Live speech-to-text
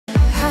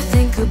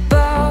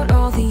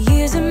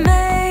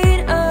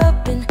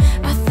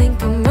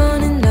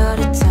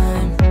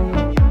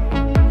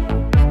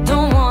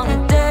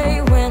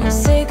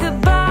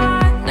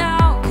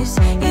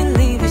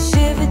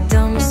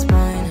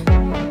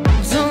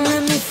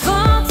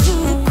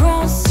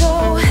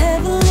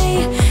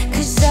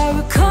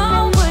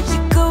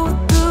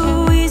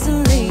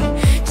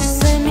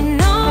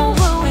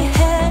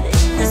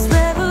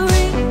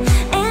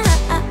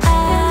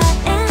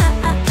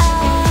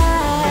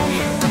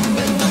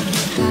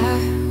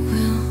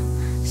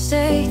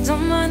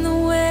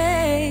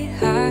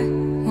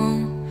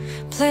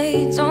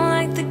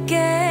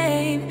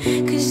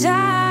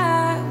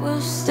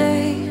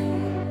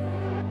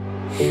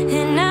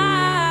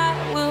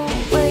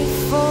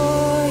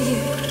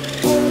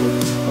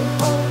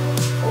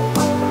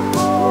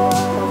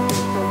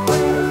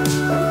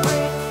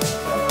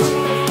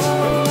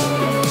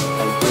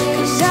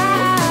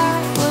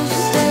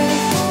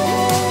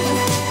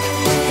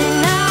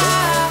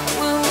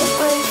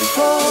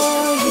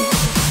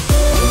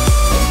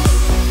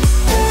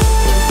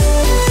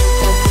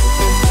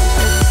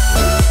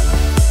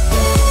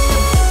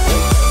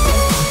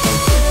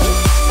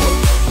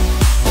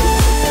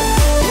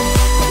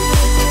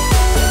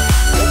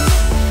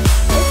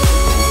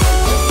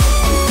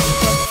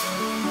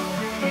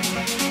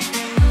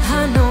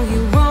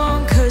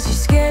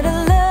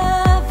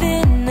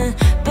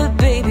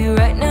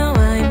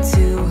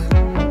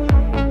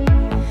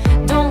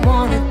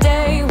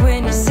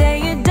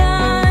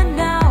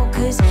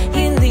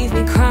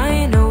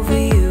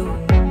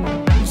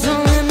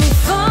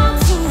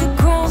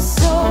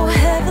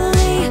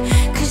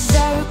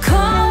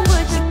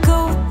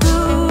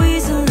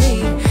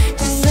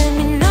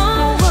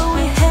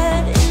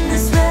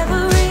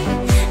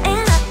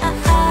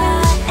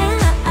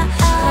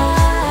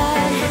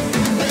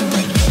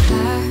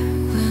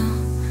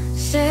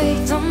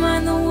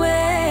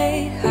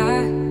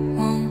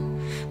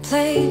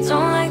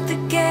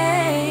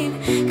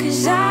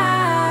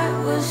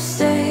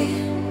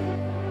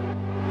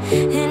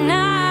and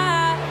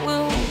I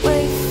will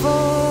wait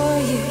for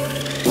you.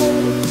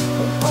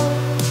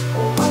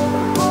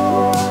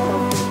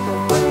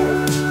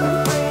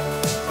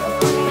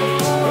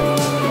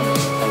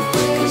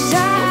 'Cause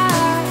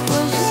I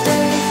will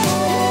stay,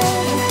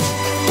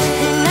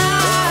 and I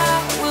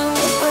will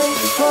wait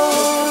for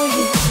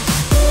you.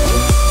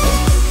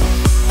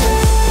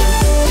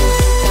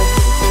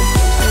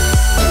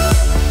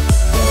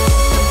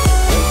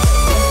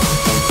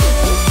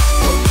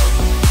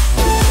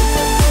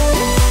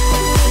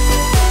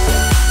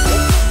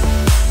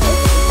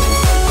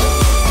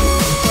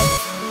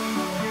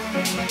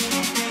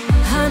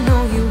 I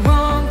know you're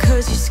wrong,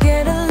 'cause you're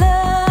scared of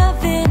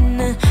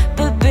loving,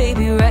 but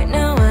baby, right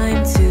now I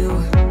am too.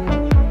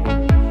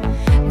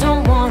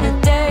 Don't want a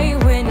day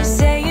when you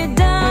say you're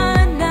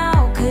done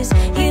now, 'cause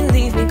you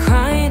leave me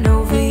crying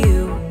over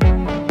you.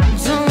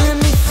 Don't let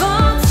me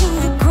fall to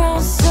the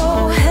ground so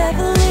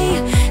heavily,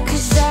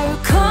 'cause I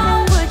recall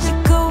what you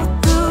go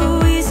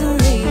through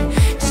easily.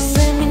 Just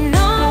let me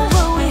know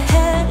what we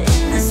had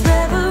in this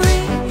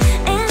reverie,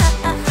 and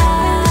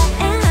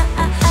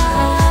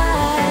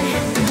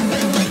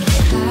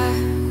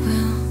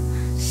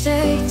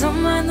say,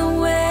 don't mind the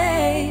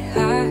way I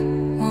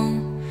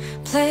won't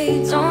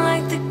play, don't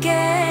like the game.